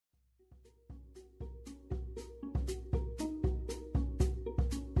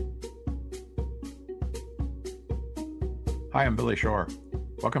Hi, I'm Billy Shore.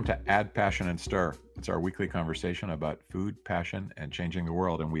 Welcome to Add Passion and Stir. It's our weekly conversation about food, passion, and changing the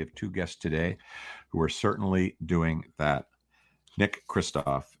world. And we have two guests today who are certainly doing that. Nick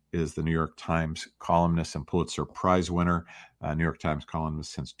Kristof is the New York Times columnist and Pulitzer Prize winner, New York Times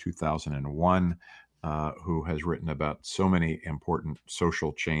columnist since 2001, who has written about so many important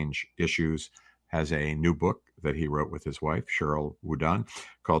social change issues, has a new book that he wrote with his wife, Cheryl Wudon,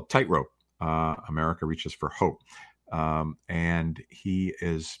 called Tightrope, America Reaches for Hope. And he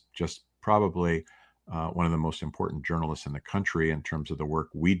is just probably one of the most important journalists in the country in terms of the work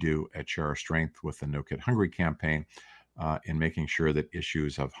we do at Share Our Strength with the No Kid Hungry campaign in making sure that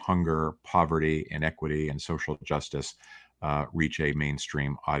issues of hunger, poverty, inequity, and social justice reach a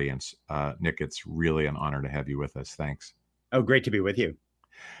mainstream audience. Nick, it's really an honor to have you with us. Thanks. Oh, great to be with you.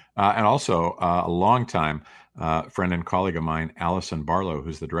 And also a longtime friend and colleague of mine, Allison Barlow,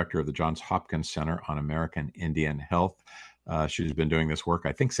 who's the director of the Johns Hopkins Center on American Indian Health. She's been doing this work,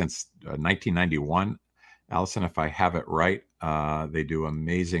 I think, since 1991. Allison, if I have it right, they do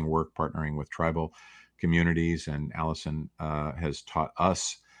amazing work partnering with tribal communities. And Allison has taught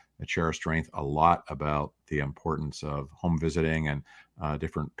us at Share Our Strength a lot about the importance of home visiting and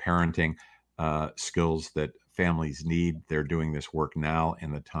different parenting skills that families need. They're doing this work now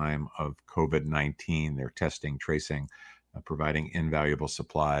in the time of COVID-19. They're testing, tracing, providing invaluable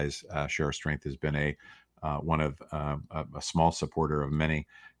supplies. Share Our Strength has been a small supporter of many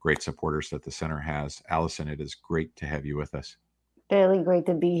great supporters that the center has. Allison, it is great to have you with us. Really great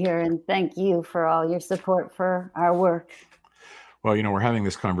to be here, and thank you for all your support for our work. Well, we're having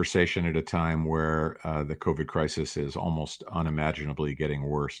this conversation at a time where the COVID crisis is almost unimaginably getting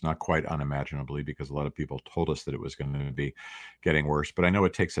worse. Not quite unimaginably, because a lot of people told us that it was going to be getting worse. But I know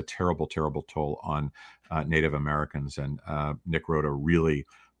it takes a terrible, terrible toll on Native Americans. And Nick wrote a really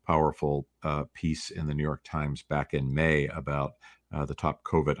powerful piece in the New York Times back in May about the top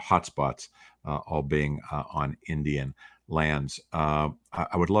COVID hotspots, all being on Indian lands. I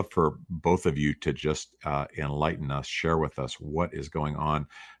would love for both of you to just enlighten us, share with us what is going on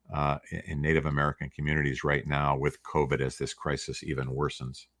in Native American communities right now with COVID as this crisis even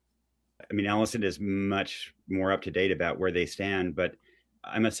worsens. I mean, Allison is much more up to date about where they stand, but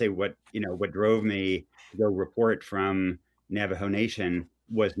I must say what drove me to go report from Navajo Nation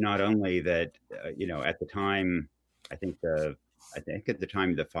was not only that, at the time, I think at the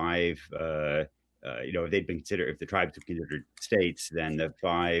time the five, if the tribes were considered states, then the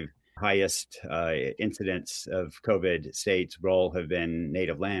five highest incidents of COVID states will all have been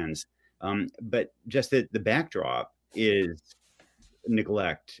native lands. But just the backdrop is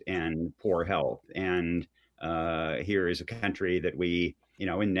neglect and poor health. And here is a country that we,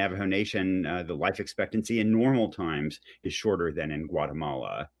 in Navajo Nation, the life expectancy in normal times is shorter than in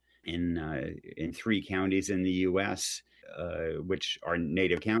Guatemala. In 3 counties in the U.S., which are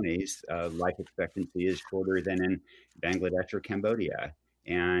native counties, life expectancy is shorter than in Bangladesh or Cambodia.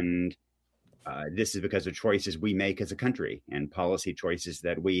 And this is because of choices we make as a country and policy choices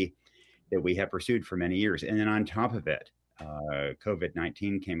that we have pursued for many years. And then on top of it,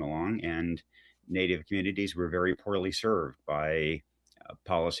 COVID-19 came along, and Native communities were very poorly served by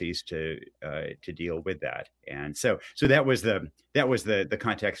policies to deal with that. And so that was the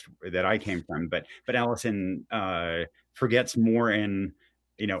context that I came from. But Allison forgets more in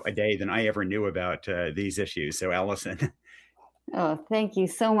a day than I ever knew about these issues. So Allison. Oh, thank you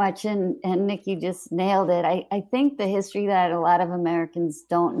so much. And Nick, you just nailed it. I think the history that a lot of Americans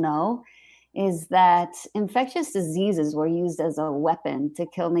don't know is that infectious diseases were used as a weapon to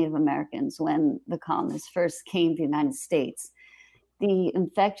kill Native Americans when the colonists first came to the United States. The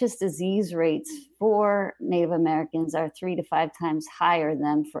infectious disease rates for Native Americans are 3 to 5 times higher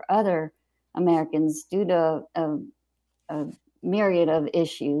than for other Americans due to a myriad of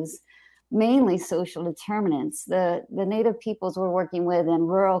issues, mainly social determinants. The Native peoples we're working with in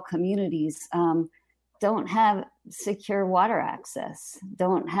rural communities don't have secure water access,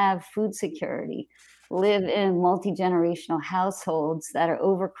 don't have food security, live in multi-generational households that are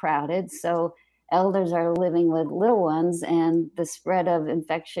overcrowded. So elders are living with little ones, and the spread of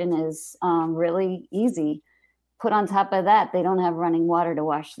infection is really easy. Put on top of that, they don't have running water to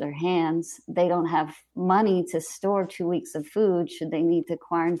wash their hands. They don't have money to store 2 weeks of food should they need to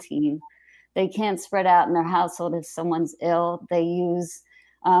quarantine. They can't spread out in their household if someone's ill. They use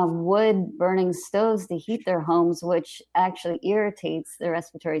wood burning stoves to heat their homes, which actually irritates the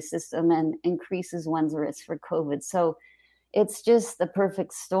respiratory system and increases one's risk for COVID. So it's just the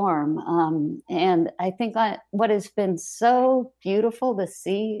perfect storm. And I think what has been so beautiful to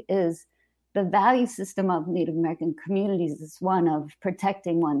see is the value system of Native American communities is one of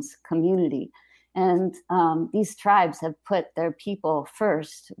protecting one's community. And these tribes have put their people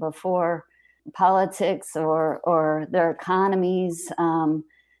first before politics or their economies.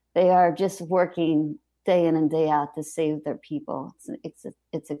 They are just working day in and day out to save their people.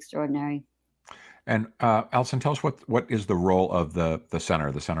 It's extraordinary. And Alison, tell us what is the role of the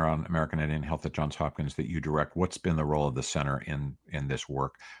Center on American Indian Health at Johns Hopkins that you direct? What's been the role of the center in this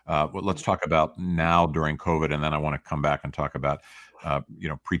work? Let's talk about now during COVID, and then I want to come back and talk about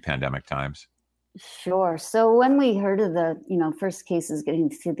pre-pandemic times. Sure. So when we heard of the first cases getting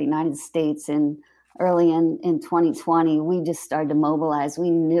to the United States early in 2020, we just started to mobilize. We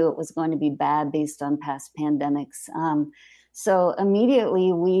knew it was going to be bad based on past pandemics. So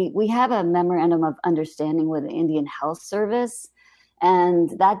immediately we have a memorandum of understanding with the Indian Health Service, and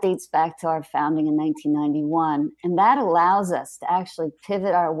that dates back to our founding in 1991. And that allows us to actually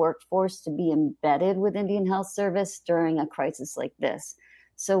pivot our workforce to be embedded with Indian Health Service during a crisis like this.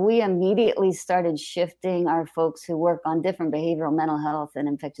 So we immediately started shifting our folks who work on different behavioral, mental health, and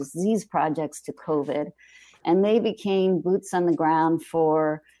infectious disease projects to COVID. And they became boots on the ground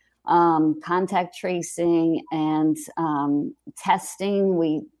for contact tracing and testing.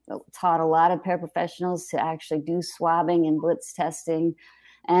 We taught a lot of paraprofessionals to actually do swabbing and blitz testing,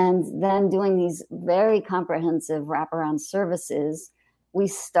 and then doing these very comprehensive wraparound services. We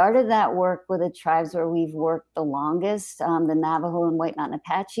started that work with the tribes where we've worked the longest, the Navajo and White Mountain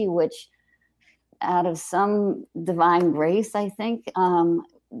Apache, which out of some divine grace, I think,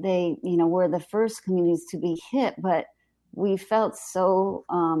 they were the first communities to be hit, but we felt so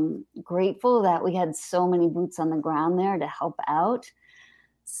grateful that we had so many boots on the ground there to help out.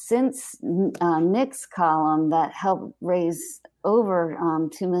 Since Nick's column that helped raise over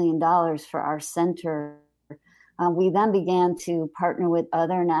 $2 million for our center, we then began to partner with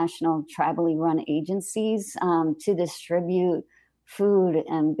other national tribally run agencies to distribute food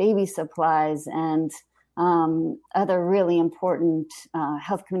and baby supplies and other really important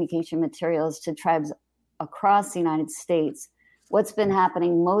health communication materials to tribes across the United States. What's been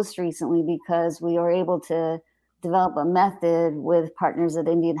happening most recently, because we were able to develop a method with partners at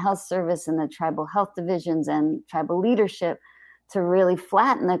Indian Health Service and the tribal health divisions and tribal leadership to really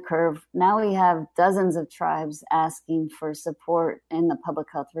flatten the curve. Now we have dozens of tribes asking for support in the public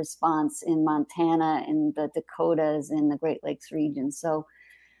health response in Montana, in the Dakotas, in the Great Lakes region. So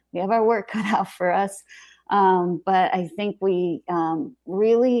we have our work cut out for us. But I think we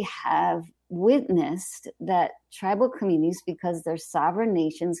really have witnessed that tribal communities, because they're sovereign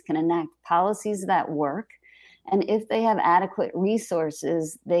nations, can enact policies that work. And if they have adequate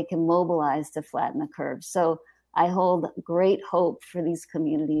resources, they can mobilize to flatten the curve. So I hold great hope for these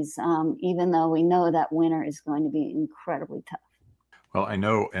communities, even though we know that winter is going to be incredibly tough. Well, I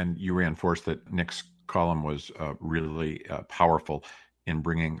know, and you reinforced that Nick's column was really powerful in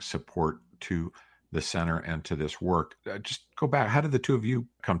bringing support to the center and to this work. Just go back. How did the two of you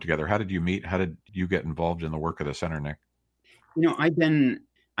come together? How did you meet? How did you get involved in the work of the center, Nick? I've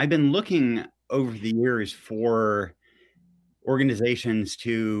been looking over the years for organizations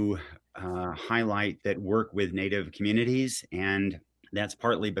to highlight that work with Native communities. And that's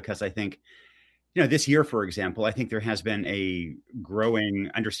partly because I think, this year, for example, I think there has been a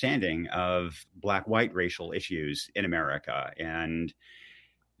growing understanding of Black-white racial issues in America and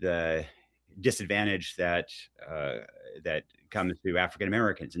the disadvantage that comes to African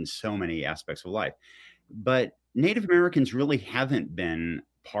Americans in so many aspects of life. But Native Americans really haven't been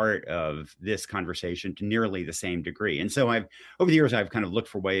part of this conversation to nearly the same degree. And so over the years, I've kind of looked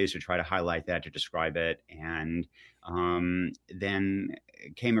for ways to try to highlight that, to describe it, and then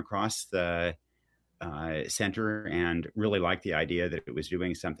came across the center and really liked the idea that it was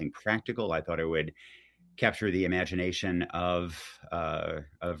doing something practical. I thought it would capture the imagination of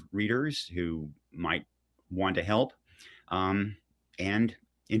readers who might want to help. And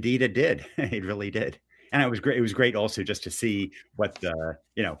indeed it did. It really did. And it was great. It was great also just to see what the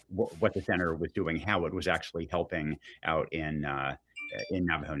center was doing, how it was actually helping out in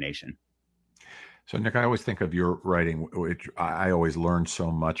Navajo Nation. So, Nick, I always think of your writing, which I always learn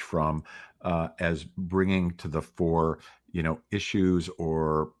so much from, as bringing to the fore, issues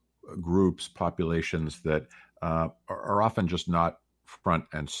or groups, populations that are often just not front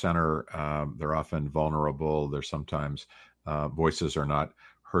and center. They're often vulnerable. They're sometimes voices are not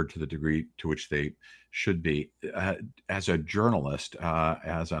heard to the degree to which they should be. As a journalist,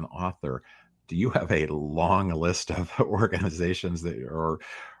 as an author, do you have a long list of organizations that or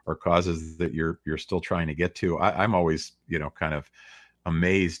causes that you're still trying to get to? I'm always, kind of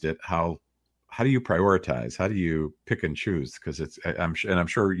amazed at how do you prioritize? How do you pick and choose? Because I'm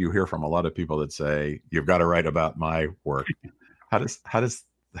sure you hear from a lot of people that say you've got to write about my work. How does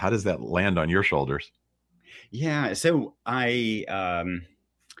how does that land on your shoulders? Yeah. So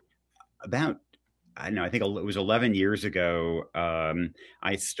about, I don't know, I think it was 11 years ago,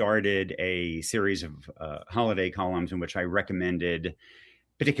 I started a series of holiday columns in which I recommended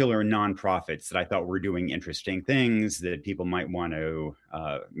particular nonprofits that I thought were doing interesting things that people might want to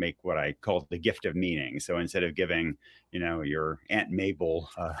make what I call the gift of meaning. So instead of giving, your Aunt Mabel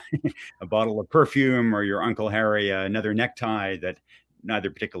a bottle of perfume, or your Uncle Harry another necktie that neither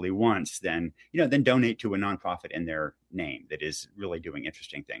particularly wants, then donate to a nonprofit in their name that is really doing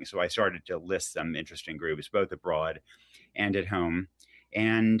interesting things. So I started to list some interesting groups, both abroad and at home.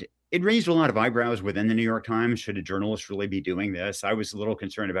 And it raised a lot of eyebrows within the New York Times. Should a journalist really be doing this? I was a little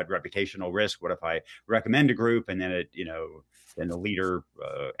concerned about reputational risk. What if I recommend a group and then then the leader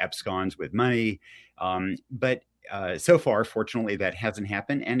absconds with money? But so far, fortunately, that hasn't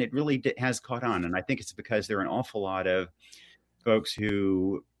happened, and it really has caught on. And I think it's because there are an awful lot of folks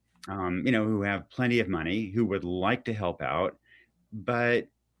who, who have plenty of money, who would like to help out, but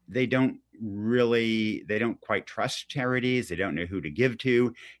they don't quite trust charities. They don't know who to give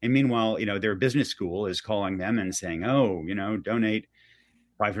to. And meanwhile, their business school is calling them and saying, oh, donate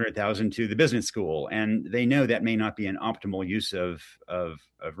 500,000 to the business school. And they know that may not be an optimal use of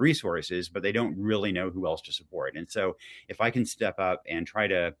resources, but they don't really know who else to support. And so if I can step up and try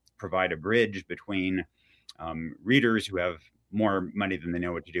to provide a bridge between readers who have more money than they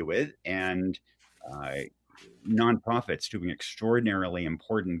know what to do with, and nonprofits doing extraordinarily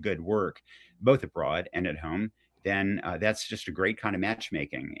important good work, both abroad and at home, then that's just a great kind of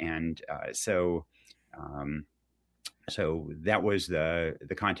matchmaking. And so that was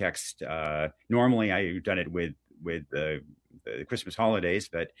the context. Normally, I've done it with the Christmas holidays,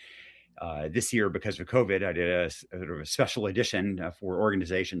 but this year, because of COVID, I did a sort of a special edition for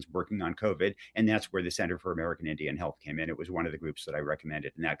organizations working on COVID, and that's where the Center for American Indian Health came in. It was one of the groups that I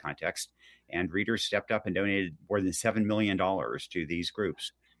recommended in that context, and readers stepped up and donated more than $7 million to these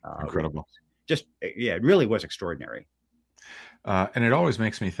groups. Incredible. It really was extraordinary. And it always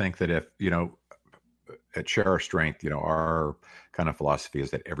makes me think that if, at Share Our Strength, our kind of philosophy is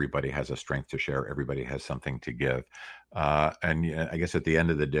that everybody has a strength to share. Everybody has something to give. And I guess at the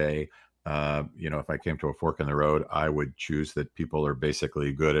end of the day, if I came to a fork in the road, I would choose that people are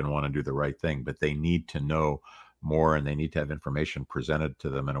basically good and want to do the right thing, but they need to know more, and they need to have information presented to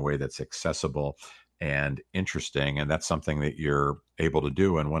them in a way that's accessible and interesting. And that's something that you're able to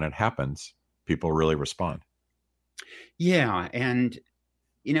do. And when it happens, people really respond. Yeah. And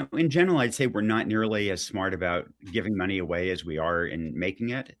in general, I'd say we're not nearly as smart about giving money away as we are in making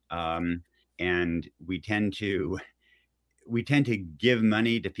it. And we tend to give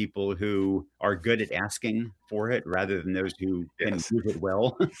money to people who are good at asking for it rather than those who can use it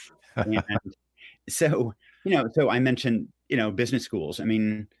well. And so I mentioned, business schools. I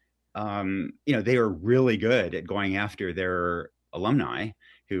mean, they are really good at going after their alumni,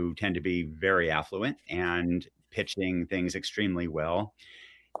 who tend to be very affluent, and pitching things extremely well.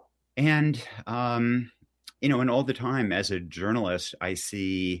 And, and all the time as a journalist, I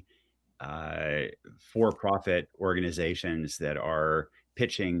see for-profit organizations that are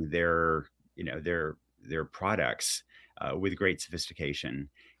pitching their products with great sophistication.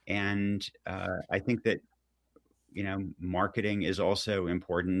 And I think that, marketing is also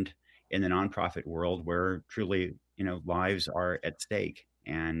important in the nonprofit world, where truly, lives are at stake.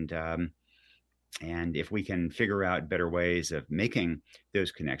 And if we can figure out better ways of making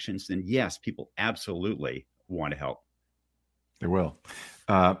those connections, then yes, people absolutely want to help. They will.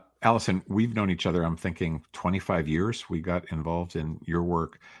 Allison, we've known each other, I'm thinking 25 years. We got involved in your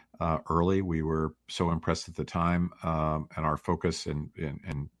work early. We were so impressed at the time. And our focus and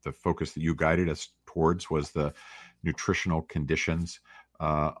the focus that you guided us towards was the nutritional conditions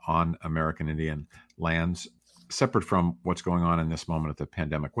on American Indian lands. Separate from what's going on in this moment of the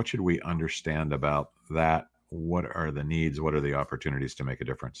pandemic, what should we understand about that? What are the needs? What are the opportunities to make a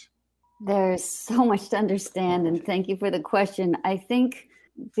difference? There's so much to understand, and thank you for the question. I think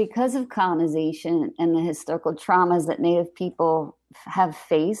because of colonization and the historical traumas that Native people have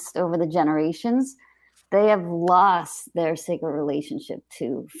faced over the generations, they have lost their sacred relationship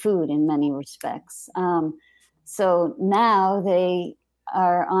to food in many respects. So now they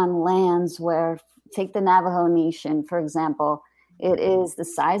are on lands where, take the Navajo Nation, for example, it is the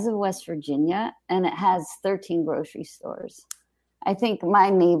size of West Virginia, and it has 13 grocery stores. I think my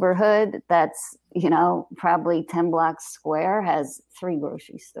neighborhood, that's, probably 10 blocks square, has 3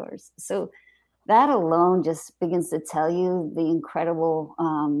 grocery stores. So that alone just begins to tell you the incredible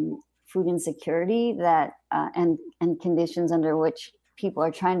food insecurity that and conditions under which people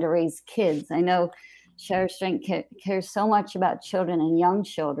are trying to raise kids. I know Share Strength cares so much about children and young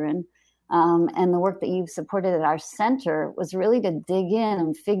children. And the work that you've supported at our center was really to dig in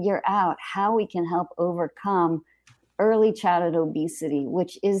and figure out how we can help overcome early childhood obesity,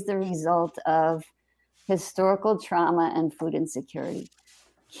 which is the result of historical trauma and food insecurity.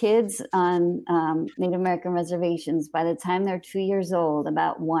 Kids on Native American reservations, by the time they're 2 years old,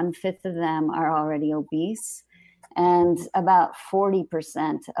 about 1/5 of them are already obese. And about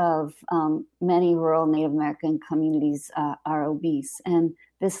 40% of many rural Native American communities are obese. And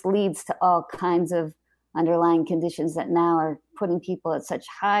this leads to all kinds of underlying conditions that now are putting people at such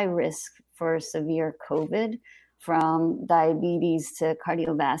high risk for severe COVID, from diabetes to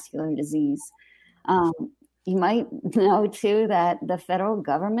cardiovascular disease. You might know, too, that the federal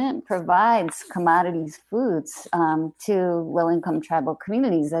government provides commodities foods to low-income tribal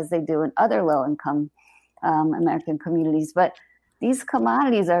communities, as they do in other low-income American communities. But these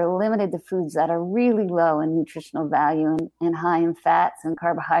commodities are limited to foods that are really low in nutritional value and high in fats and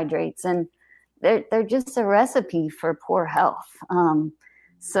carbohydrates. And they're just a recipe for poor health.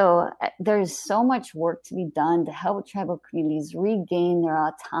 So there's so much work to be done to help tribal communities regain their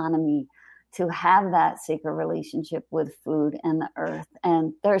autonomy, to have that sacred relationship with food and the earth.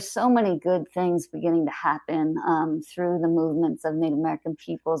 And there's so many good things beginning to happen through the movements of Native American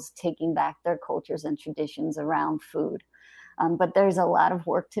peoples taking back their cultures and traditions around food. But there's a lot of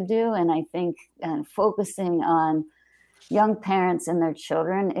work to do. And I think focusing on young parents and their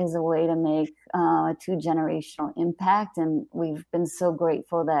children is a way to make a 2-generational impact. And we've been so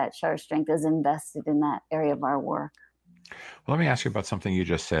grateful that Share Strength has invested in that area of our work. Well, let me ask you about something you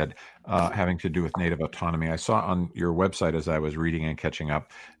just said, having to do with Native autonomy. I saw on your website, as I was reading and catching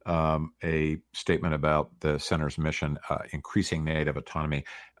up, a statement about the center's mission, increasing Native autonomy.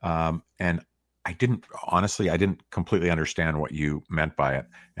 And I didn't completely understand what you meant by it.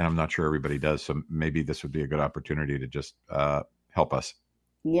 And I'm not sure everybody does. So maybe this would be a good opportunity to just help us.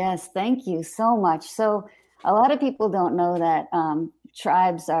 Yes, thank you so much. So a lot of people don't know that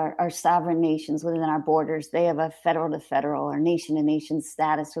tribes are sovereign nations within our borders. They have a federal to federal or nation to nation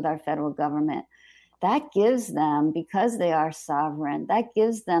status with our federal government. That gives them, because they are sovereign, that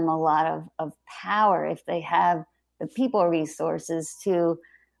gives them a lot of power if they have the people resources to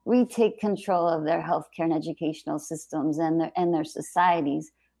retake control of their healthcare and educational systems and their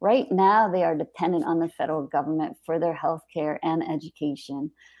societies. Right now, they are dependent on the federal government for their healthcare and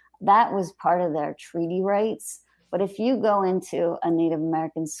education. That was part of their treaty rights. But if you go into a Native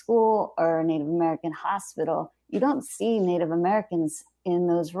American school or a Native American hospital, you don't see Native Americans in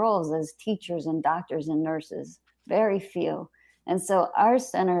those roles as teachers and doctors and nurses, very few. And so our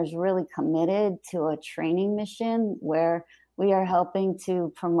center is really committed to a training mission where we are helping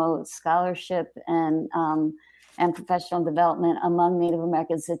to promote scholarship and professional development among Native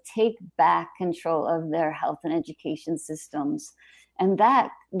Americans to take back control of their health and education systems. And that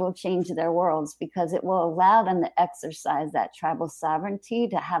will change their worlds because it will allow them to exercise that tribal sovereignty,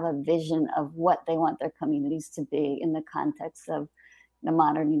 to have a vision of what they want their communities to be in the context of the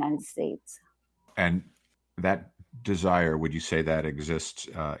modern United States. And that desire, would you say that exists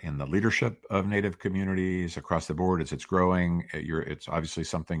in the leadership of Native communities across the board as it's growing? It's obviously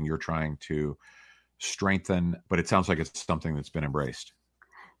something you're trying to strengthen, but it sounds like it's something that's been embraced.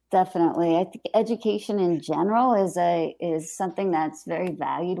 Definitely. I think education in general is something that's very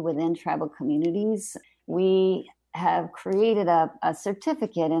valued within tribal communities. We have created a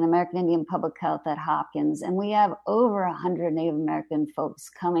certificate in American Indian Public Health at Hopkins, and we have over 100 Native American folks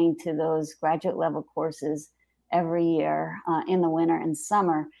coming to those graduate level courses every year in the winter and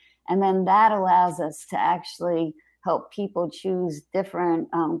summer. And then that allows us to actually help people choose different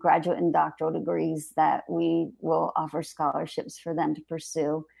graduate and doctoral degrees that we will offer scholarships for them to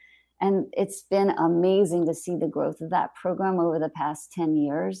pursue. And it's been amazing to see the growth of that program over the past 10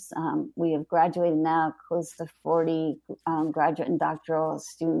 years. We have graduated now close to 40 graduate and doctoral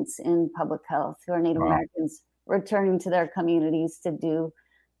students in public health who are Native Americans returning to their communities to do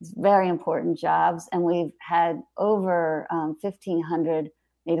very important jobs. And we've had over 1,500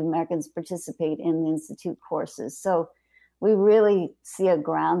 Native Americans participate in the Institute courses. So we really see a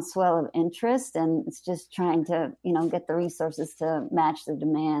groundswell of interest, and it's just trying to, get the resources to match the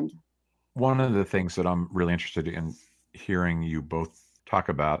demand. One of the things that I'm really interested in hearing you both talk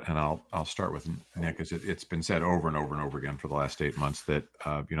about, and I'll start with Nick, is it's been said over and over and over again for the last 8 months that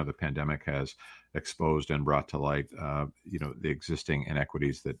the pandemic has exposed and brought to light the existing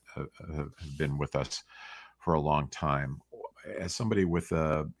inequities that have been with us for a long time. As somebody with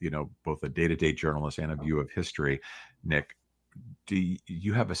both a day-to-day journalist and a view of history, Nick, do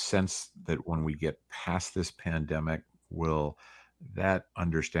you have a sense that when we get past this pandemic, will that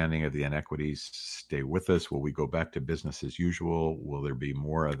understanding of the inequities stay with us? Will we go back to business as usual? Will there be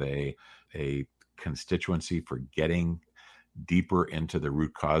more of a constituency for getting deeper into the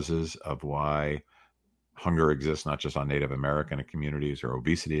root causes of why hunger exists, not just on Native American communities, or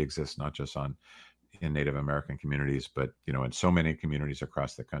obesity exists not just in Native American communities, but in so many communities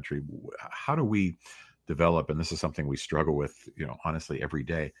across the country? How do we develop, and this is something we struggle with, honestly, every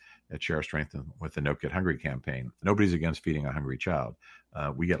day at Share Strength and with the Don't Get Hungry campaign. Nobody's against feeding a hungry child.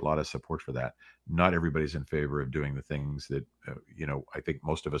 We get a lot of support for that. Not everybody's in favor of doing the things that, I think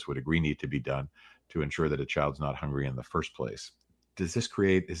most of us would agree need to be done to ensure that a child's not hungry in the first place. Is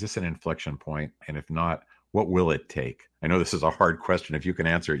this an inflection point? And if not, what will it take? I know this is a hard question. If you can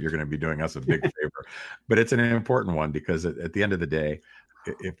answer it, you're going to be doing us a big favor, but it's an important one, because at the end of the day,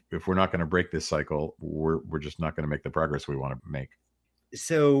 if we're not going to break this cycle, we're just not going to make the progress we want to make.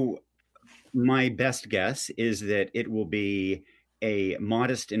 So my best guess is that it will be a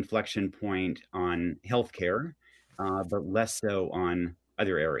modest inflection point on healthcare, but less so on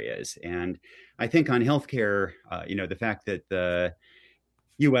other areas. And I think on healthcare, the fact that the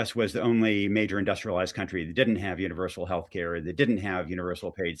U.S. was the only major industrialized country that didn't have universal healthcare, that didn't have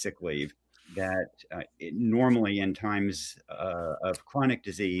universal paid sick leave, that normally in times of chronic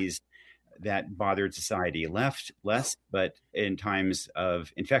disease that bothered society less, but in times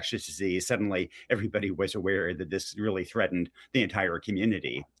of infectious disease, suddenly everybody was aware that this really threatened the entire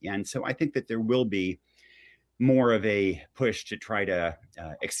community. And so I think that there will be more of a push to try to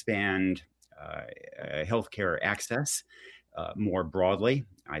expand healthcare access more broadly.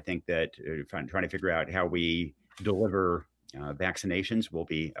 I think that trying to figure out how we deliver vaccinations will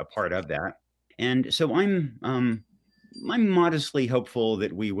be a part of that. And so I'm modestly hopeful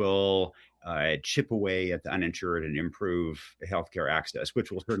that we will chip away at the uninsured and improve healthcare access,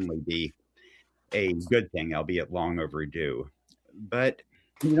 which will certainly be a good thing, albeit long overdue. But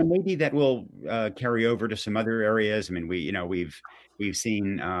maybe that will carry over to some other areas. I mean, we've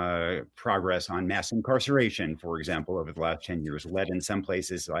seen progress on mass incarceration, for example, over the last 10 years, led in some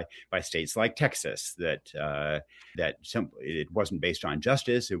places by states like Texas, that it wasn't based on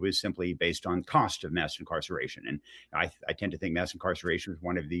justice. It was simply based on cost of mass incarceration. And I tend to think mass incarceration was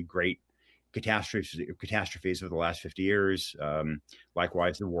one of the great catastrophes of the last 50 years.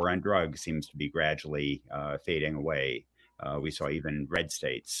 Likewise, the war on drugs seems to be gradually fading away. We saw even red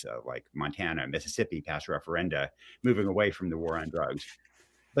states like Montana, Mississippi pass referenda moving away from the war on drugs.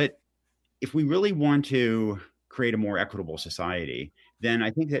 But if we really want to create a more equitable society, then I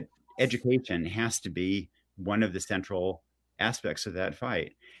think that education has to be one of the central aspects of that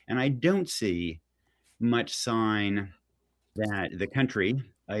fight. And I don't see much sign that the country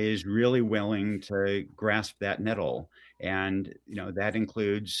is really willing to grasp that nettle. And, that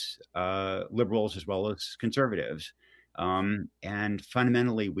includes liberals as well as conservatives. And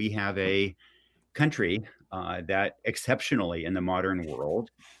fundamentally, we have a country that exceptionally in the modern world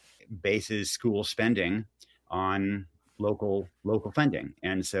bases school spending on local funding.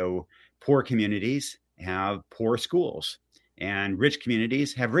 And so poor communities have poor schools and rich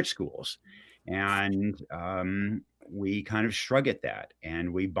communities have rich schools. And we kind of shrug at that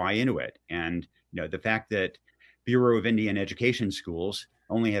and we buy into it. And, the fact that Bureau of Indian Education schools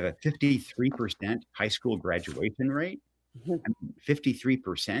only have a 53% high school graduation rate,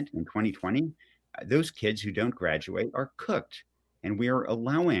 53% in 2020, those kids who don't graduate are cooked. And we are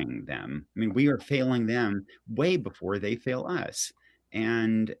allowing them. I mean, we are failing them way before they fail us.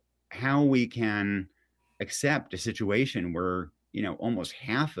 And how we can accept a situation where, almost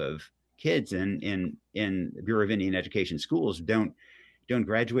half of kids in Bureau of Indian Education schools don't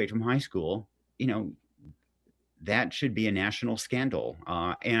graduate from high school, that should be a national scandal.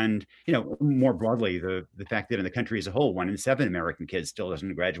 And, more broadly, the fact that in the country as a whole, 1 in 7 American kids still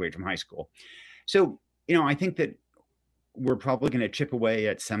doesn't graduate from high school. So, I think that we're probably going to chip away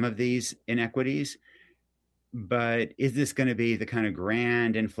at some of these inequities. But is this going to be the kind of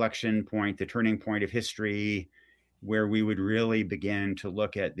grand inflection point, the turning point of history, where we would really begin to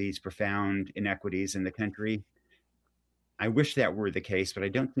look at these profound inequities in the country? I wish that were the case, but I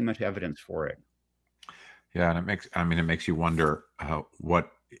don't see much evidence for it. Yeah, and it makes you wonder what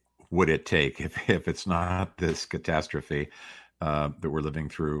would it take if it's not this catastrophe that we're living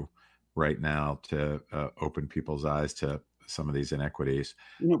through right now to open people's eyes to some of these inequities.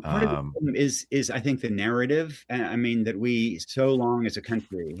 Part of the problem is I think the narrative. I mean, that we so long as a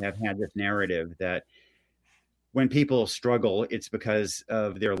country have had this narrative that when people struggle, it's because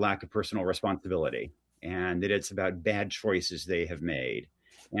of their lack of personal responsibility, and that it's about bad choices they have made.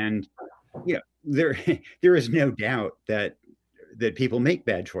 And there is no doubt that people make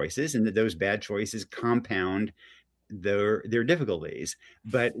bad choices, and that those bad choices compound there are difficulties.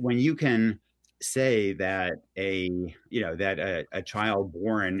 But when you can say that a child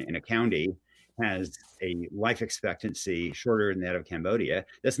born in a county has a life expectancy shorter than that of Cambodia,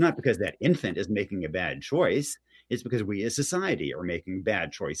 that's not because that infant is making a bad choice. It's because we as society are making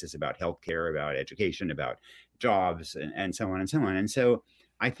bad choices about healthcare, about education, about jobs, and so on and so on. And so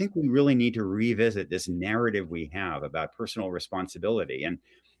I think we really need to revisit this narrative we have about personal responsibility. And,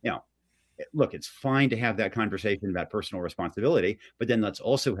 you know, look, it's fine to have that conversation about personal responsibility, but then let's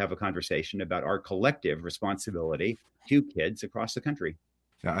also have a conversation about our collective responsibility to kids across the country.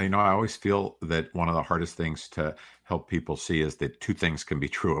 Yeah, I always feel that one of the hardest things to help people see is that two things can be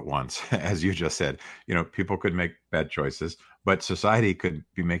true at once. As you just said, people could make bad choices, but society could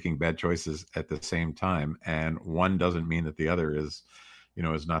be making bad choices at the same time. And one doesn't mean that the other is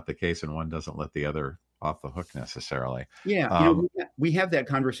not the case, and one doesn't let the other off the hook necessarily. Yeah, we have that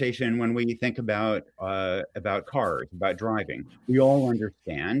conversation when we think about cars, about driving. We all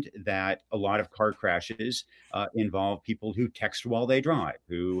understand that a lot of car crashes involve people who text while they drive,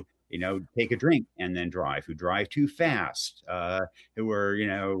 who take a drink and then drive, who drive too fast, who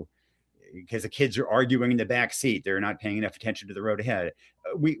are because the kids are arguing in the back seat, they're not paying enough attention to the road ahead.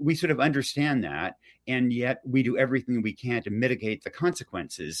 We sort of understand that, and yet we do everything we can to mitigate the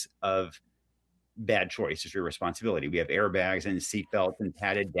consequences of bad choices or responsibility. We have airbags and seatbelts and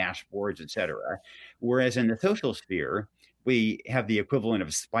padded dashboards, et cetera. Whereas in the social sphere, we have the equivalent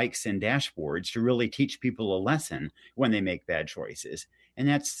of spikes and dashboards to really teach people a lesson when they make bad choices. And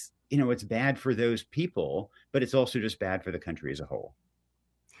that's, it's bad for those people, but it's also just bad for the country as a whole.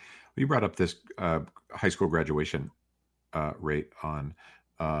 You brought up this high school graduation rate on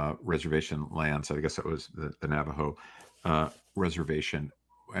reservation lands. I guess that was the Navajo reservation.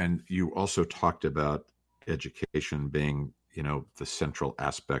 And you also talked about education being, the central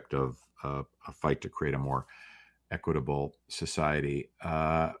aspect of a fight to create a more equitable society.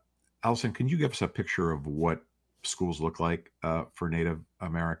 Allison, can you give us a picture of what schools look like for Native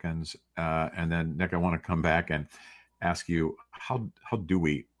Americans? And then, Nick, I want to come back and ask you, how do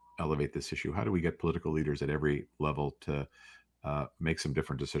we elevate this issue? How do we get political leaders at every level to make some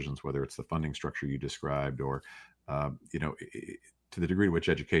different decisions, whether it's the funding structure you described or, to the degree to which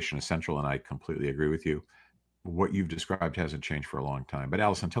education is central, and I completely agree with you, what you've described hasn't changed for a long time. But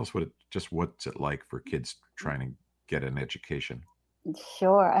Allison, tell us what's it like for kids trying to get an education?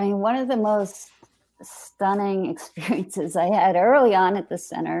 Sure. I mean, one of the most stunning experiences I had early on at the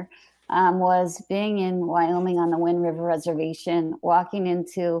center was being in Wyoming on the Wind River Reservation, walking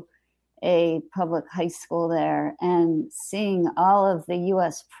into a public high school there and seeing all of the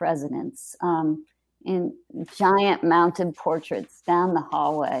U.S. presidents in giant mounted portraits down the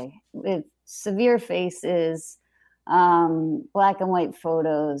hallway with severe faces, black and white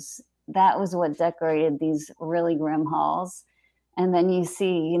photos. That was what decorated these really grim halls. And then you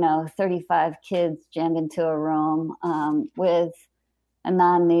see, 35 kids jammed into a room with a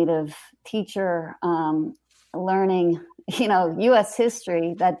non-native teacher learning, U.S.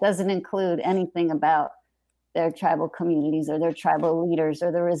 history that doesn't include anything about their tribal communities or their tribal leaders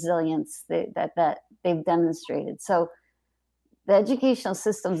or the resilience that they've demonstrated. So the educational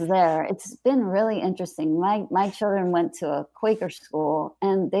system's there. It's been really interesting. My children went to a Quaker school,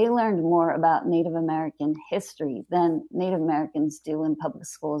 and they learned more about Native American history than Native Americans do in public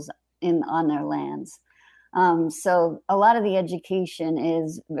schools on their lands. So a lot of the education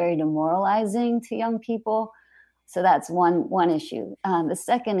is very demoralizing to young people. So that's one issue. The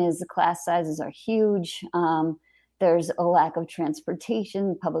second is the class sizes are huge. There's a lack of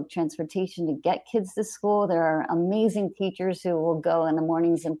transportation, public transportation to get kids to school. There are amazing teachers who will go in the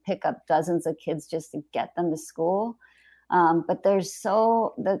mornings and pick up dozens of kids just to get them to school. But there's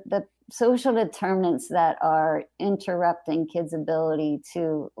the social determinants that are interrupting kids' ability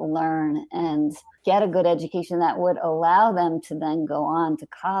to learn and get a good education that would allow them to then go on to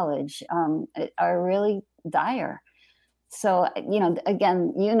college are really dire. So,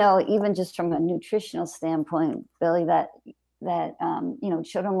 again, even just from a nutritional standpoint, Billy, that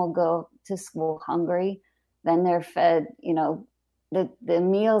children will go to school hungry, then they're fed, the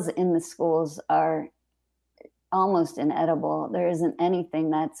meals in the schools are almost inedible. There isn't anything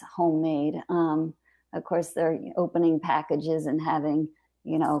that's homemade. Of course, they're opening packages and having,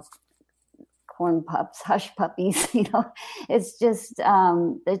 corn pups, hush puppies, it's just, there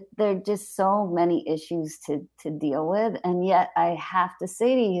are just so many issues to deal with. And yet I have to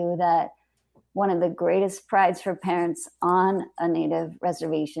say to you that one of the greatest prides for parents on a Native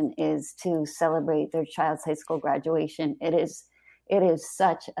reservation is to celebrate their child's high school graduation. It is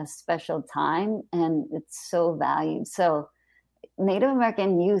such a special time, and it's so valued. So Native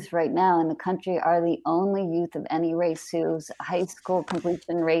American youth right now in the country are the only youth of any race whose high school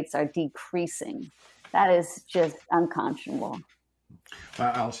completion rates are decreasing. That is just unconscionable.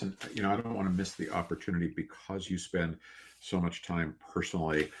 Allison, I don't want to miss the opportunity, because you spend so much time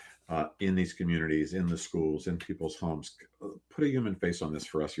personally in these communities, in the schools, in people's homes. Put a human face on this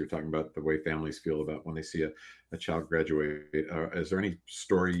for us. You're talking about the way families feel about when they see a child graduate. Is there any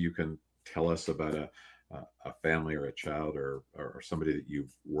story you can tell us about a family or a child or somebody that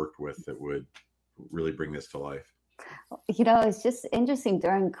you've worked with that would really bring this to life? It's just interesting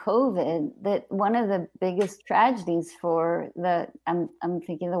during COVID that one of the biggest tragedies for I'm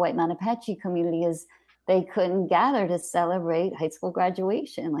thinking the white Mountain Apache community is they couldn't gather to celebrate high school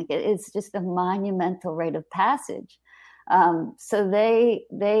graduation. Like it's just a monumental rite of passage. So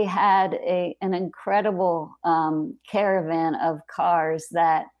they had an incredible caravan of cars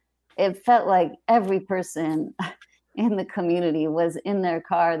that it felt like every person in the community was in their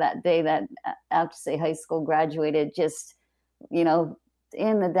car that day that out to say high school graduated, just, in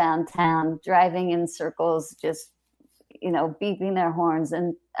the downtown, driving in circles, just, beeping their horns.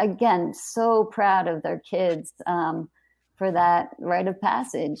 And again, so proud of their kids for that rite of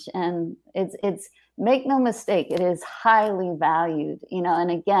passage. And it's make no mistake, it is highly valued,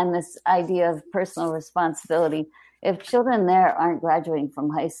 and again, this idea of personal responsibility. If children there aren't graduating from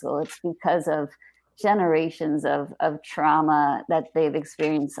high school, it's because of generations of trauma that they've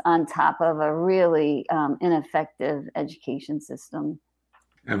experienced on top of a really ineffective education system.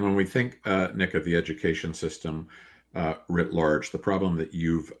 And when we think, Nick, of the education system writ large, the problem that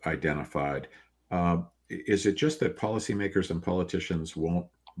you've identified, is it just that policymakers and politicians won't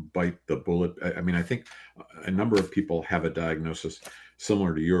bite the bullet? I mean, I think a number of people have a diagnosis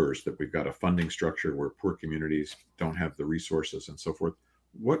similar to yours, that we've got a funding structure where poor communities don't have the resources and so forth.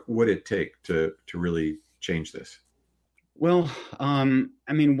 What would it take to really change this? Well, it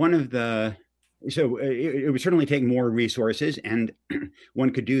would certainly take more resources, and one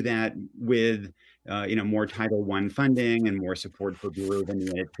could do that with, more Title I funding and more support for Bureau of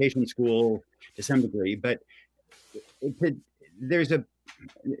Indian Education schools to some degree. But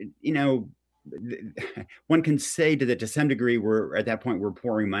one can say that to some degree, at that point, we're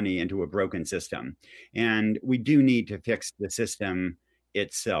pouring money into a broken system, and we do need to fix the system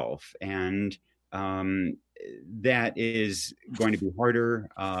itself. And that is going to be harder.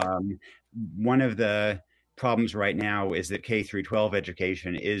 One of the problems right now is that K through 12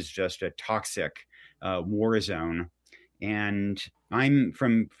 education is just a toxic war zone. And I'm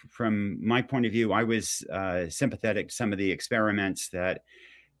from my point of view, I was sympathetic to some of the experiments that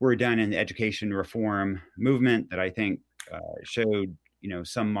were done in the education reform movement that I think showed,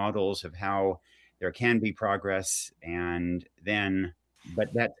 some models of how there can be progress.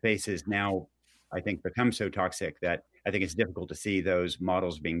 But that space is now, I think, become so toxic that I think it's difficult to see those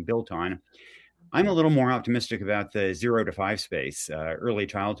models being built on. I'm a little more optimistic about the 0 to 5 space, early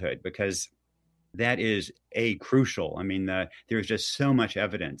childhood, because that is crucial. I mean, there's just so much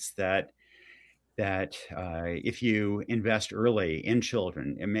evidence that if you invest early in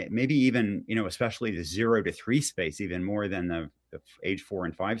children, and maybe even, especially the 0 to 3 space, even more than the age 4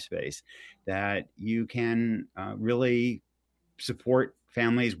 and 5 space, that you can really support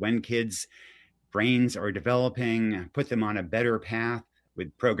families when kids' brains are developing, put them on a better path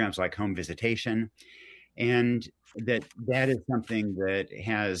with programs like home visitation. And that is something that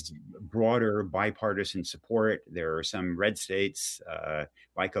has broader bipartisan support. There are some red states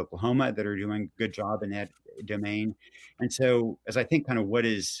like Oklahoma that are doing a good job in that domain. And so as I think kind of what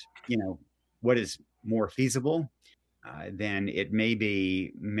is more feasible, then it may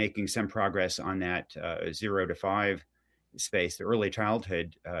be making some progress on that 0 to 5 space, the early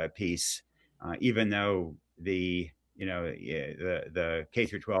childhood piece, even though the K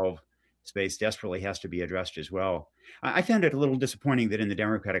through 12 space desperately has to be addressed as well. I found it a little disappointing that in the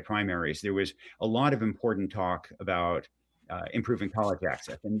Democratic primaries, there was a lot of important talk about improving college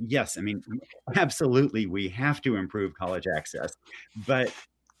access. And yes, I mean, absolutely, we have to improve college access. But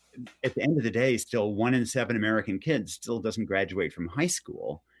at the end of the day, still 1 in 7 American kids still doesn't graduate from high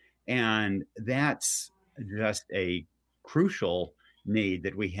school. And that's just a crucial need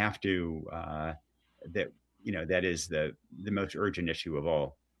that we have to, that is the most urgent issue of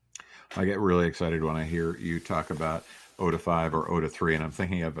all. I get really excited when I hear you talk about 0 to 5 or 0 to 3. And I'm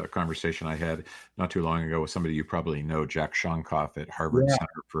thinking of a conversation I had not too long ago with somebody you probably know, Jack Shonkoff at Harvard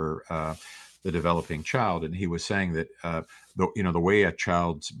Center for the Developing Child. And he was saying that, the way a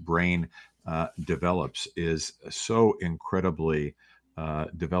child's brain develops is so incredibly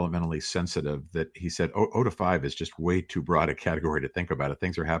developmentally sensitive that he said 0 to 5 is just way too broad a category to think about it.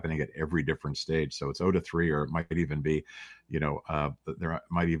 Things are happening at every different stage. So it's 0 to 3, or it might even be, there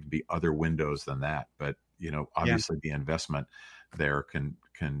might even be other windows than that. But, obviously the investment there can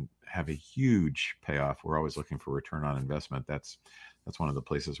have a huge payoff. We're always looking for return on investment. That's one of the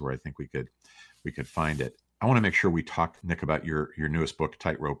places where I think we could find it. I want to make sure we talk, Nick, about your newest book,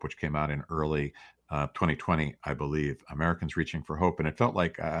 Tightrope, which came out in early 2020, I believe, Americans Reaching for Hope. And it felt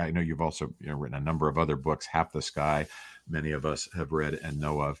like, I know you've also written a number of other books, Half the Sky, many of us have read and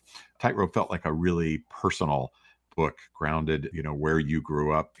know of. Tightrope felt like a really personal book, grounded, where you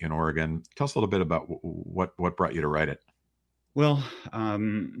grew up in Oregon. Tell us a little bit about what brought you to write it. Well,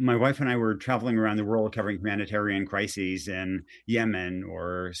 my wife and I were traveling around the world covering humanitarian crises in Yemen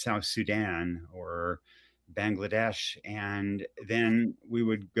or South Sudan or Bangladesh. And then we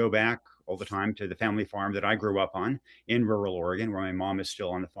would go back all the time to the family farm that I grew up on in rural Oregon, where my mom is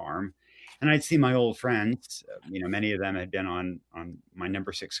still on the farm. And I'd see my old friends, many of them had been on my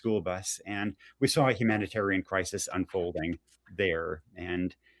number 6 school bus, and we saw a humanitarian crisis unfolding there.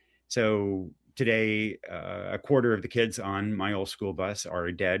 And so today, a quarter of the kids on my old school bus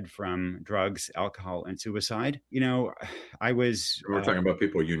are dead from drugs, alcohol, and suicide. I was... We're talking about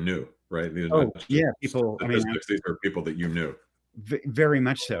people you knew, right? People. These are people that you knew. Very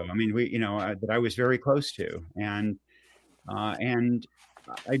much so. I mean, that I was very close to. And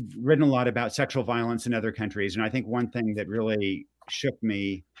I'd written a lot about sexual violence in other countries. And I think one thing that really shook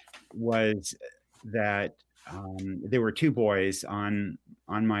me was that there were 2 boys on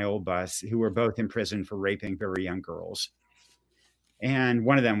my old bus who were both in prison for raping very young girls. And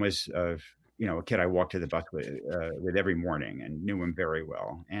one of them was, a kid I walked to the bus with every morning and knew him very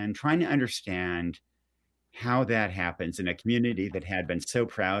well. And trying to understand how that happens in a community that had been so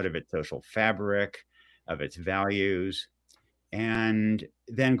proud of its social fabric, of its values, and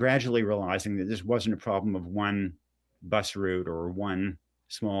then gradually realizing that this wasn't a problem of one bus route or one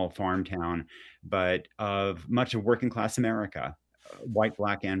small farm town, but of much of working class America, white,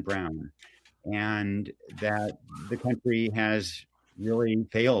 black, and brown. And that the country has really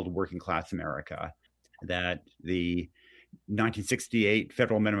failed working class America, that the 1968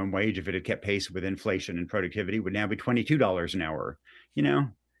 federal minimum wage, if it had kept pace with inflation and productivity, would now be $22 an hour.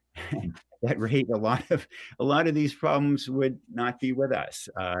 That rate, a lot of these problems would not be with us.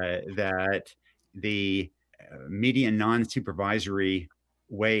 That the median non-supervisory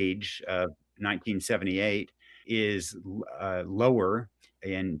wage of 1978 is lower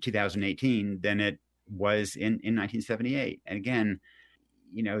in 2018 than it was in 1978. And again,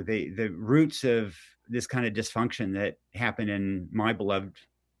 the roots of this kind of dysfunction that happened in my beloved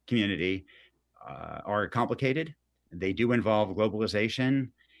community are complicated. They do involve globalization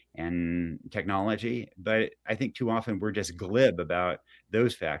and technology, but I think too often we're just glib about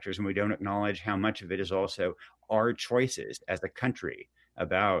those factors, and we don't acknowledge how much of it is also our choices as a country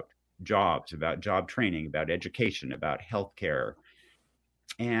about jobs, about job training, about education, about healthcare.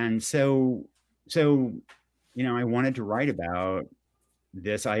 And so I wanted to write about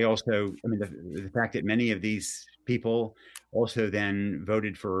this. The fact that many of these people also then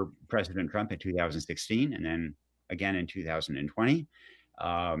voted for President Trump in 2016 and then again in 2020.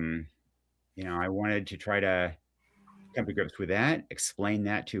 I wanted to try to come to grips with that, explain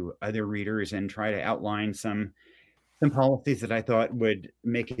that to other readers, and try to outline some policies that I thought would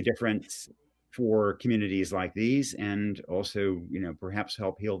make a difference for communities like these, and also, perhaps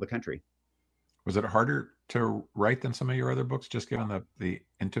help heal the country. Was it harder to write than some of your other books, just given the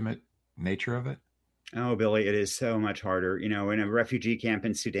intimate nature of it? Oh, Billy, it is so much harder. In a refugee camp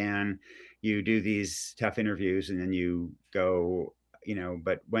in Sudan, you do these tough interviews and then you go,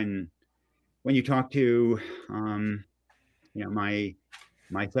 but when you talk to, my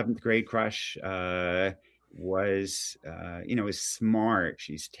 7th grade crush was smart.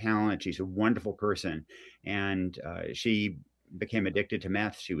 She's talented. She's a wonderful person. And she became addicted to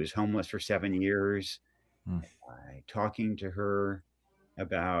meth. She was homeless for 7 years. Talking to her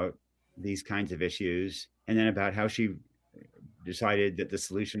about these kinds of issues, and then about how she decided that the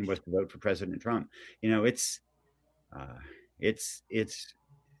solution was to vote for President Trump. It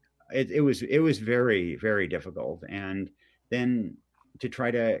was very, very difficult. And then to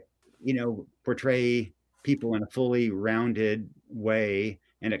try to, portray people in a fully rounded way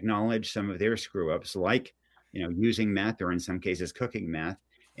and acknowledge some of their screw ups, like, using meth, or in some cases cooking meth,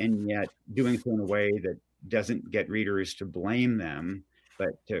 and yet doing so in a way that doesn't get readers to blame them,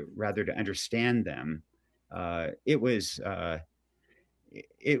 but rather to understand them. It was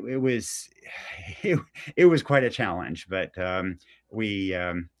quite a challenge, but we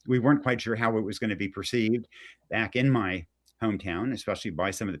weren't quite sure how it was going to be perceived. Back in my hometown, especially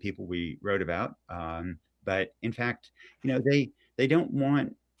by some of the people we wrote about. But in fact, they don't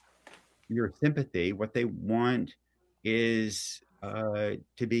want your sympathy. What they want is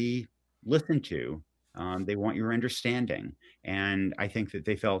to be listened to. They want your understanding, and I think that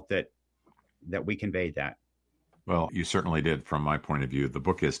they felt that we conveyed that. Well, you certainly did from my point of view. The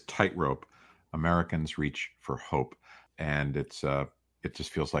book is Tightrope: Americans Reach for Hope. And it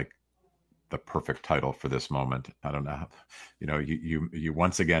just feels like the perfect title for this moment. I don't know. You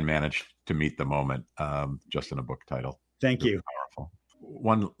once again managed to meet the moment just in a book title. Thank you. Powerful.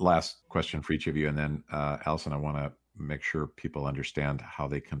 One last question for each of you. And then Allison, I want to make sure people understand how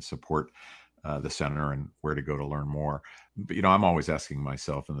they can support the center and where to go to learn more. But, I'm always asking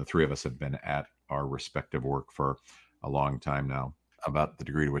myself, and the three of us have been at our respective work for a long time now, about the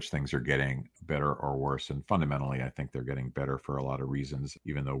degree to which things are getting better or worse. And fundamentally, I think they're getting better for a lot of reasons,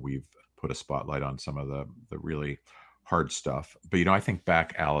 even though we've put a spotlight on some of the really hard stuff. But, I think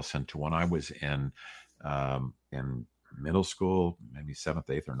back, Allison, to when I was in middle school, maybe 7th,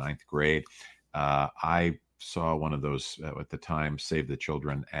 8th, or 9th grade. I saw one of those at the time Save the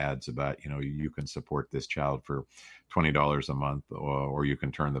Children ads about, you can support this child for $20 a month, or you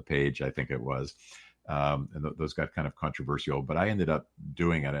can turn the page, I think it was. And those got kind of controversial, but I ended up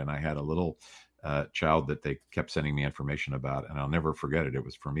doing it. And I had a little child that they kept sending me information about, and I'll never forget it. It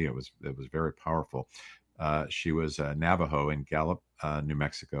was, for me, it was very powerful. She was Navajo in Gallup, New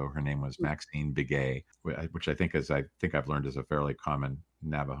Mexico. Her name was Maxine Bigay, which I think I've learned is a fairly common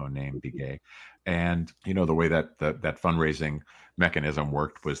Navajo name, Bigay. And the way that that fundraising mechanism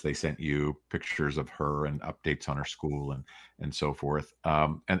worked was they sent you pictures of her and updates on her school and so forth.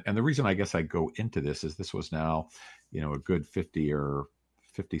 And the reason I guess I go into this is this was now, a good 50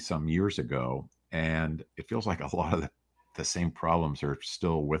 some years ago, and it feels like a lot of the same problems are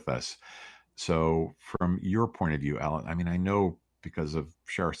still with us. So from your point of view, Alan, I mean, I know because of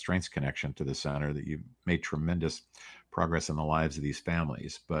Sheriff Strength's connection to the center that you've made tremendous progress in the lives of these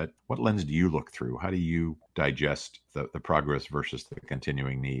families. But what lens do you look through? How do you digest the progress versus the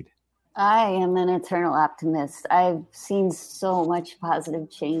continuing need? I am an eternal optimist. I've seen so much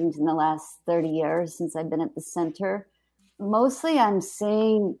positive change in the last 30 years since I've been at the center. Mostly I'm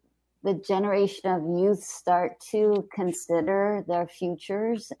seeing the generation of youth start to consider their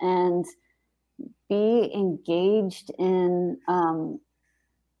futures and be engaged in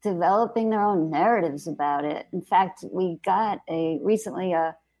developing their own narratives about it. In fact, we got recently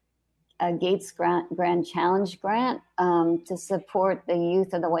a Gates Grand Challenge grant to support the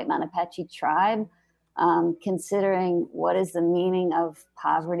youth of the White Mountain Apache tribe, considering what is the meaning of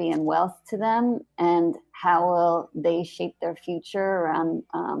poverty and wealth to them, and how will they shape their future around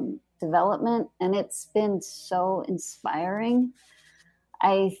development. And it's been so inspiring.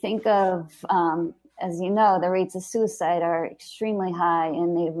 I think of, as you know, the rates of suicide are extremely high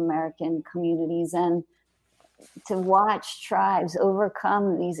in Native American communities, and to watch tribes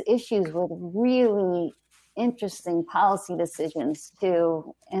overcome these issues with really interesting policy decisions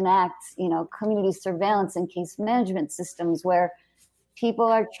to enact, community surveillance and case management systems where people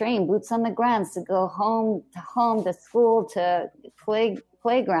are trained, boots on the ground, to go home, to school, to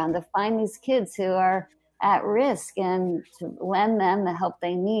playground, to find these kids who are at risk and to lend them the help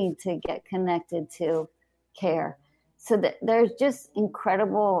they need to get connected to care. So that there's just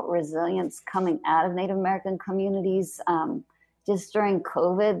incredible resilience coming out of Native American communities. Just during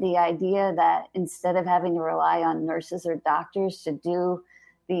COVID, the idea that instead of having to rely on nurses or doctors to do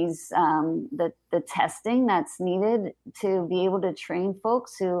these the testing that's needed to be able to train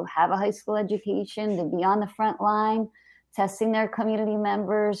folks who have a high school education to be on the front line, testing their community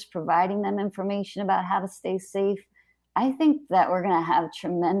members, providing them information about how to stay safe. I think that we're going to have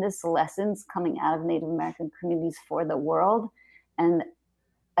tremendous lessons coming out of Native American communities for the world, and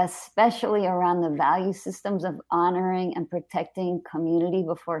especially around the value systems of honoring and protecting community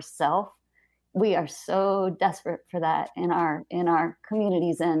before self. We are so desperate for that in our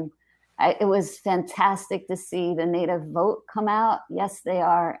communities. And it was fantastic to see the Native vote come out. Yes, they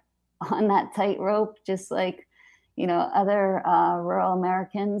are on that tightrope, just like other rural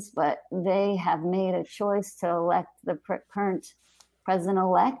Americans, but they have made a choice to elect the current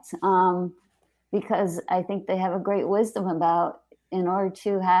president-elect because I think they have a great wisdom about, in order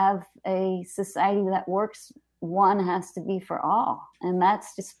to have a society that works, one has to be for all. And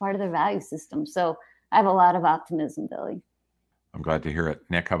that's just part of their value system. So I have a lot of optimism, Billy. I'm glad to hear it.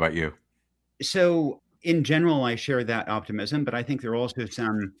 Nick, how about you? So in general, I share that optimism, but I think there are also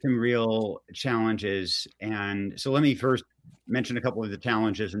some real challenges. And so let me first mention a couple of the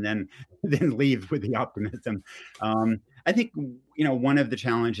challenges and then leave with the optimism. I think, one of the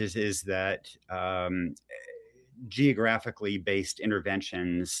challenges is that geographically based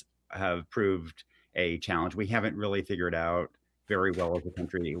interventions have proved a challenge. We haven't really figured out very well as a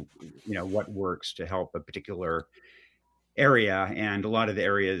country, what works to help a particular area. And a lot of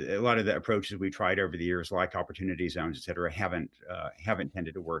the approaches we tried over the years, like opportunity zones, et cetera, haven't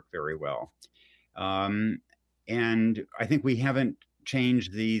tended to work very well. And I think we haven't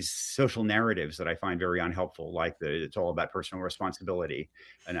changed these social narratives that I find very unhelpful, like it's all about personal responsibility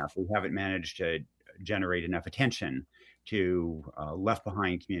enough. We haven't managed to generate enough attention to left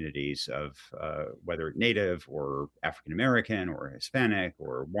behind communities of whether Native or African American or Hispanic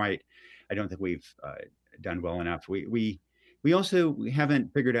or white. I don't think we've done well enough. We also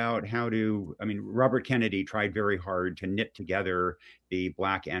haven't figured out how to. I mean, Robert Kennedy tried very hard to knit together the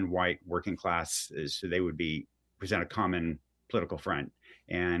Black and white working classes so they would present a common political front.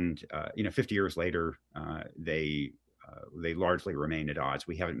 And 50 years later, they largely remain at odds.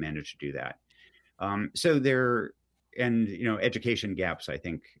 We haven't managed to do that. Education gaps, I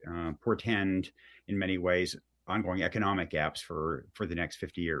think, portend in many ways ongoing economic gaps for the next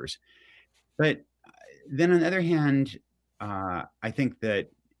 50 years. But then on the other hand, I think that,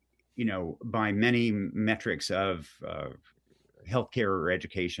 by many metrics of healthcare or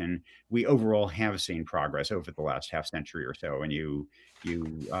education, we overall have seen progress over the last half century or so.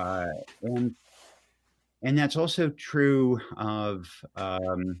 And that's also true of,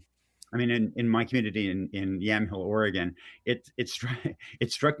 in my community in Yamhill, Oregon, it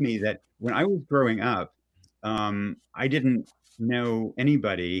struck me that when I was growing up, I didn't know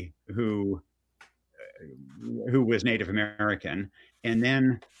anybody who was Native American.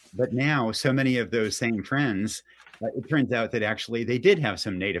 But now so many of those same friends, it turns out that actually they did have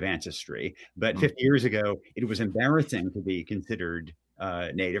some Native ancestry. But 50 years ago, it was embarrassing to be considered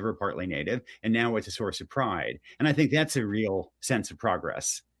Native or partly Native. And now it's a source of pride. And I think that's a real sense of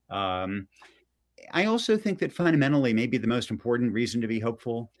progress. I also think that fundamentally, maybe the most important reason to be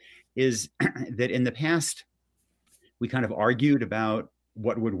hopeful is that in the past, we kind of argued about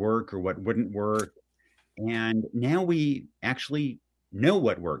what would work or what wouldn't work. And now we actually know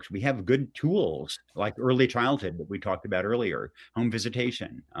what works. We have good tools like early childhood that we talked about earlier, home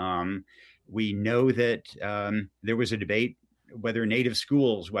visitation. We know that there was a debate whether Native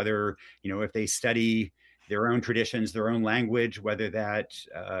schools, whether, if they study their own traditions, their own language, whether that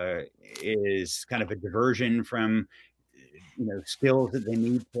is kind of a diversion from, skills that they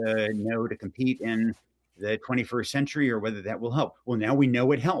need to know to compete in the 21st century, or whether that will help. Well, now we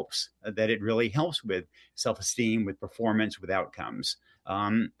know it helps, that it really helps with self-esteem, with performance, with outcomes.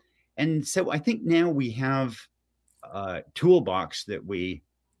 And so I think now we have a toolbox that we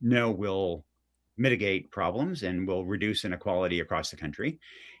know will mitigate problems and will reduce inequality across the country.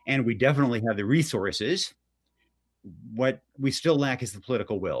 And we definitely have the resources. What we still lack is the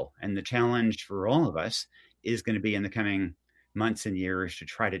political will. And the challenge for all of us is going to be in the coming months and years to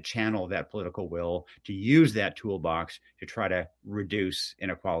try to channel that political will, to use that toolbox to try to reduce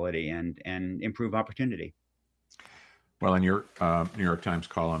inequality and improve opportunity. Well, and your New York Times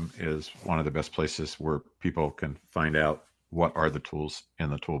column is one of the best places where people can find out what are the tools in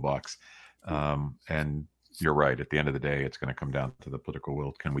the toolbox. And you're right. At the end of the day, it's going to come down to the political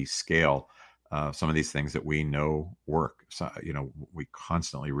will. Can we scale some of these things that we know work? So, we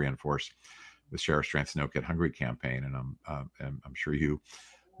constantly reinforce the Share Our Strength, No Kid Hungry campaign, and I'm sure you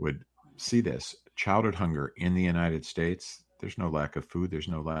would see this. Childhood hunger in the United States, there's no lack of food. There's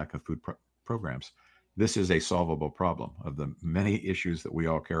no lack of food programs. This is a solvable problem. Of the many issues that we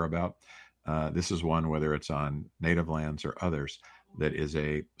all care about, this is one, whether it's on native lands or others, that is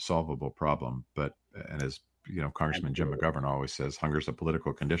a solvable problem. And as Congressman Jim McGovern always says, hunger is a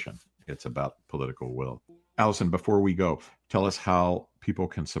political condition. It's about political will. Allison, before we go, tell us how people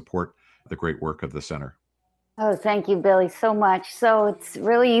can support the great work of the center. Oh, thank you, Billy, so much. So it's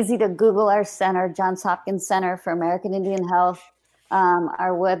really easy to Google our center, Johns Hopkins Center for American Indian Health.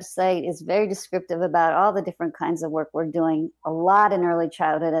 Our website is very descriptive about all the different kinds of work we're doing. A lot in early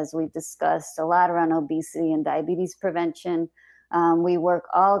childhood, as we've discussed, a lot around obesity and diabetes prevention. We work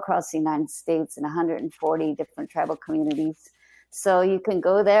all across the United States in 140 different tribal communities. So you can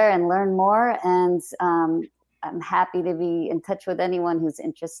go there and learn more. And I'm happy to be in touch with anyone who's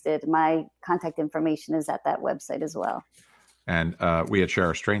interested. My contact information is at that website as well. And we at Share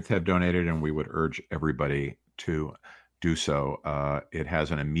Our Strength have donated, and we would urge everybody to do so. It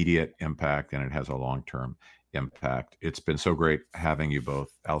has an immediate impact, and it has a long-term impact. It's been so great having you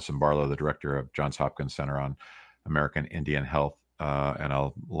both. Allison Barlow, the director of Johns Hopkins Center on American Indian Health, and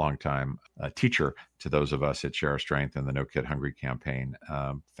a longtime teacher to those of us at Share Our Strength and the No Kid Hungry campaign.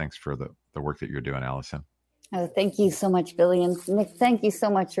 Thanks for the work that you're doing, Allison. Oh, thank you so much, Billy. And Nick, thank you so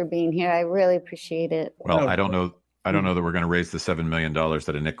much for being here. I really appreciate it. Well, I don't know that we're going to raise the $7 million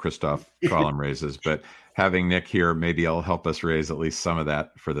that a Nick Kristof column raises, but having Nick here, maybe it'll help us raise at least some of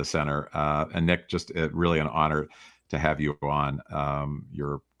that for the center. And Nick, just really an honor to have you on.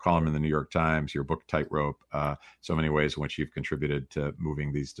 Your column in the New York Times, your book Tightrope, so many ways in which you've contributed to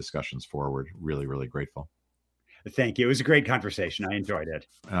moving these discussions forward. Really, really grateful. Thank you. It was a great conversation. I enjoyed it.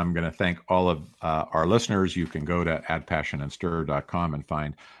 I'm going to thank all of our listeners. You can go to addpassionandstir.com and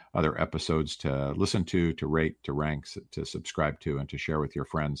find other episodes to listen to rate, to rank, to subscribe to, and to share with your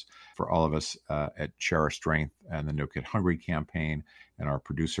friends. For all of us at Share Our Strength and the No Kid Hungry campaign, and our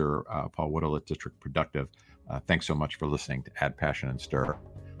producer, Paul Woodall at District Productive, thanks so much for listening to Add Passion and Stir.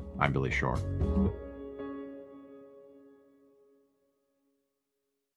 I'm Billy Shore.